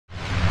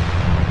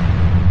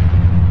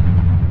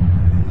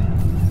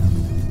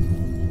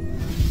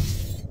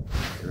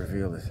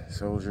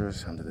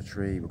soldiers under the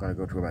tree. We're going to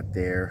go to about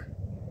there,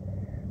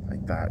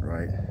 like that,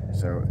 right?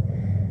 So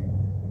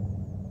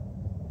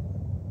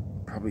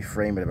probably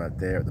frame it about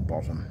there at the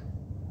bottom,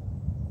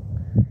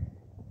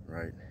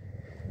 right?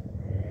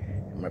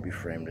 It might be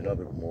framed a little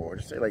bit more,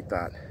 just say like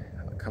that.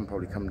 I'll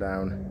probably come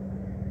down,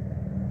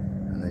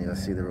 and then you'll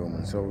see the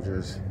Roman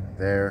soldiers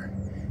there.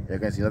 You're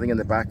going to see nothing in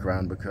the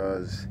background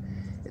because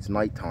it's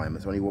night time.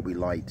 It's only what we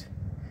light.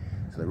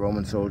 So the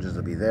Roman soldiers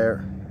will be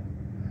there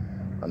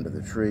under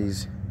the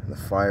trees. The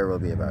fire will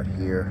be about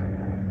here.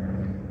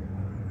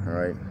 All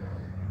right.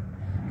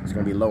 It's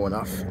going to be low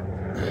enough.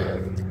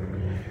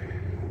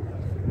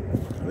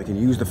 We can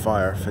use the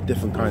fire for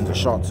different kinds of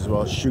shots as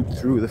well as shoot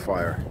through the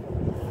fire.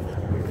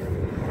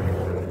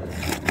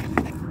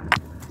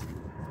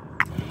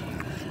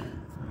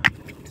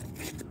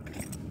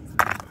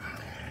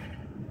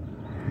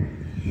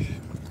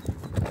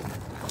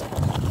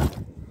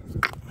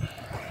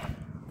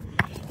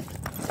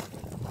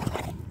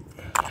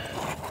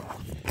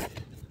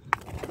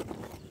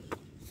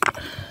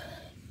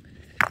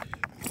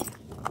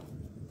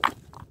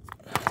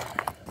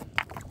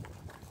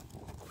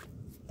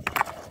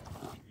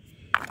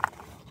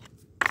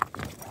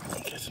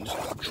 I'm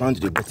just trying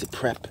to do bits of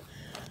prep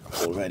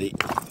already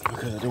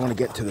because I don't want to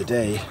get to the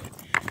day.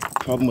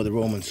 Problem with the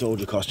Roman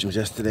soldier costumes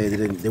yesterday,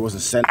 they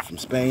wasn't sent from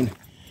Spain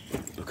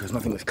because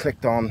nothing was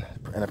clicked on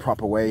in a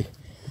proper way,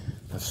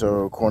 and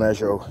so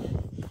Cornejo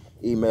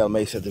emailed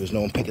me, said there was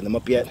no one picking them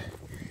up yet,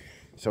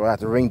 so I had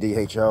to ring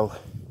DHL,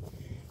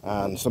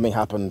 and something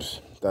happened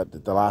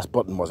that the last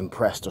button wasn't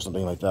pressed or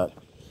something like that,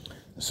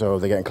 so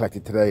they're getting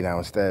collected today now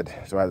instead.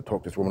 So I had to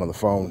talk to this woman on the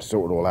phone,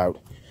 sort it all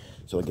out.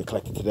 So they'll get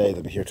collected today,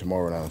 they'll be here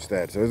tomorrow now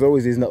instead. So there's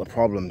always these little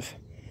problems,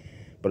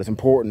 but it's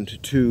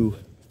important to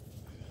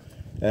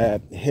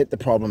hit the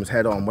problems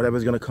head on.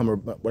 Whatever's going to come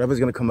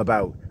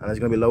about, and there's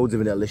going to be loads of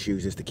little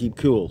issues, is to keep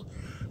cool,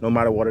 no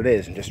matter what it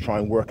is, and just try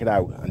and work it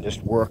out, and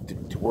just work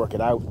to work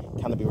it out.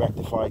 Can it be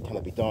rectified? Can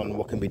it be done?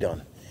 What can be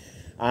done?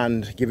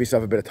 And give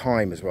yourself a bit of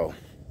time as well.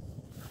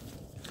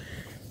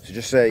 So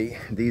just say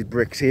these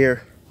bricks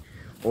here,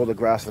 all the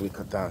grass that we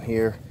cut down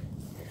here,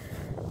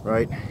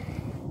 right?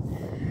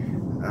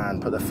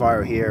 And put the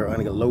fire here. I'm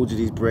gonna get loads of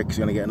these bricks.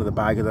 I'm gonna get another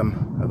bag of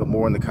them. I've got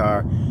more in the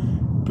car.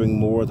 Bring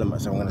more of them.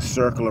 So I'm gonna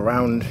circle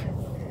around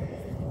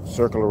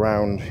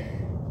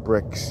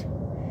bricks,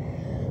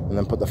 and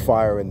then put the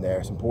fire in there.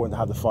 It's important to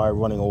have the fire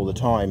running all the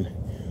time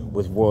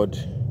with wood,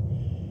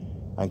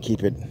 and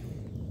keep it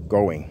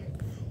going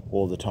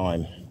all the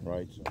time,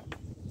 right?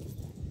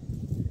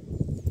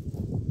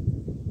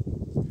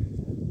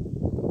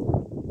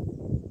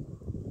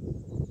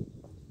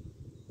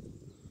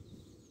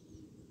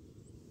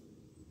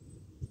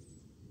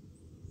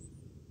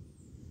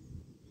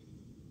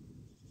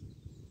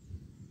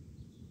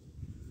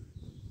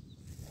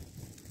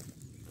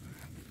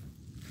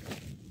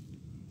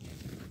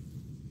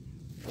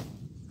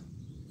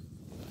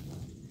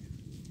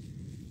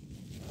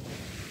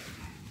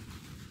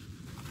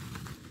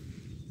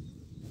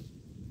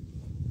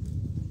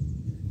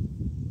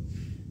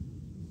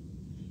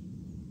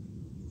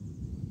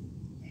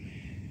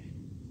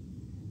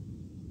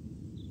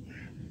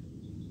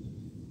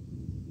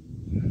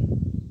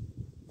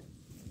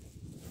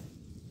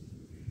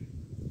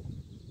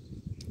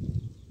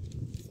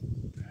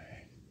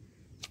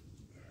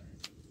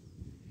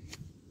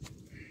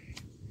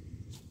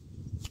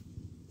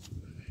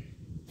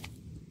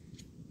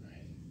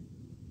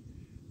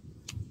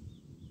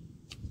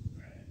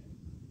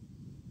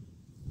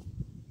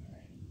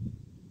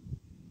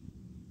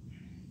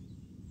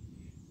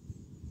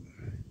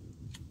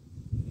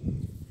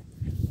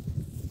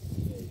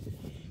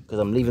 Because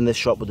I'm leaving this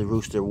shot with the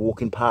rooster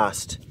walking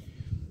past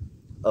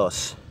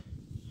us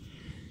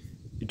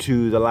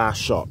to the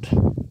last shot,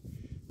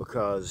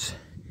 because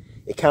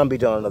it can be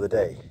done another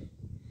day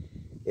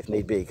if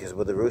need be, because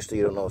with the rooster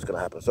you don't know what's going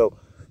to happen. So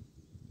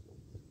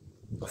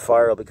the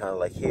fire will be kind of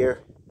like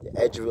here, the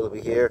edge of it will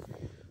be here,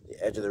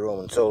 the edge of the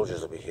Roman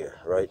soldiers will be here,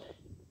 right?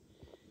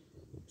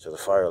 So the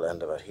fire will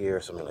end about here,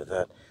 something like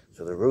that.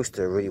 So the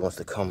rooster really wants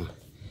to come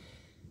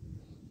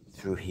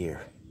through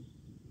here.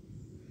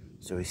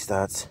 So he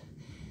starts,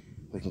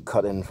 we can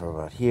cut in from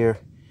about here.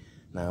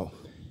 Now,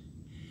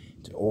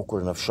 it's an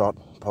awkward enough shot.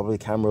 Probably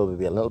the camera will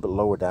be a little bit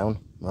lower down,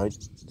 right?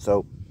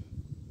 So,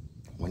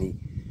 I'm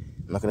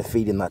not going to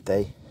feed him that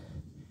day.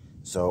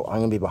 So I'm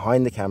going to be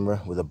behind the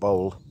camera with a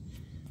bowl,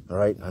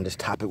 right? And just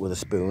tap it with a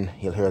spoon.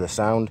 He'll hear the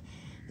sound.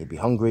 He'll be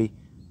hungry.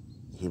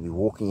 He'll be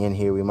walking in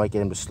here. We might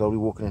get him to slowly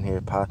walking in here.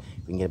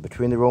 We can get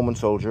between the Roman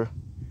soldier.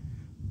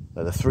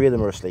 Now the three of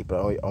them are asleep, but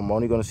I'm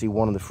only going to see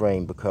one in the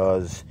frame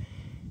because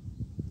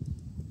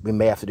we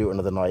may have to do it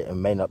another night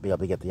and may not be able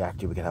to get the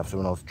actor. We can have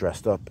someone else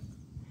dressed up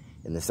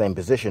in the same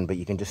position, but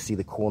you can just see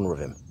the corner of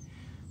him,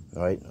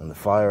 right? And the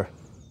fire,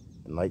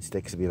 the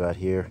nightsticks will be about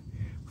here,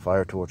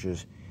 fire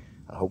torches,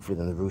 and hopefully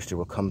then the rooster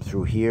will come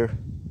through here,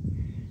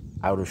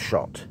 out of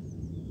shot,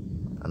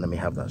 and then we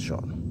have that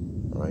shot,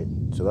 all right?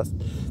 So that's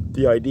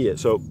the idea.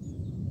 So,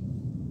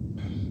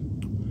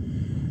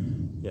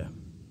 yeah.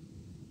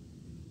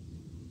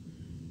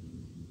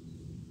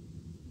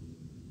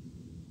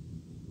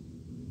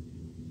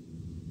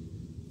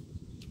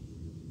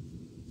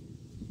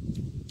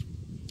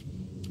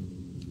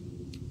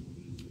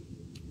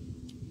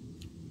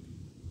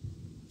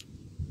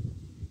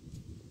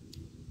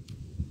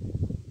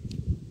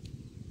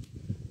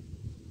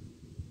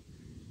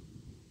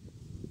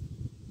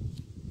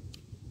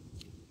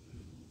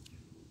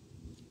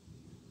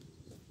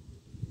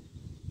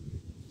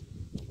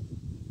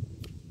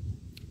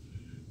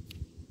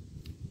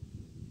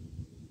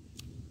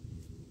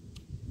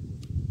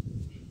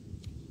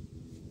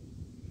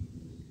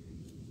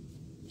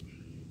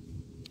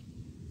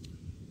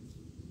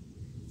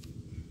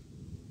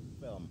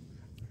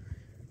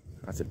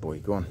 That's it, boy.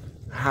 Go on.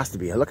 It has to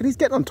be. Look at, he's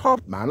getting on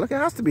top, man. Look, it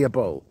has to be a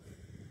bull.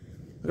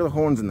 Look at the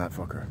horns in that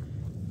fucker.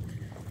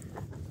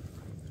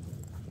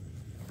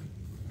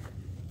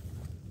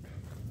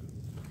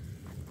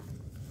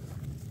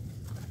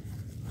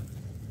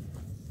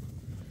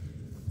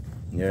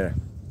 Yeah.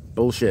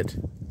 Bullshit.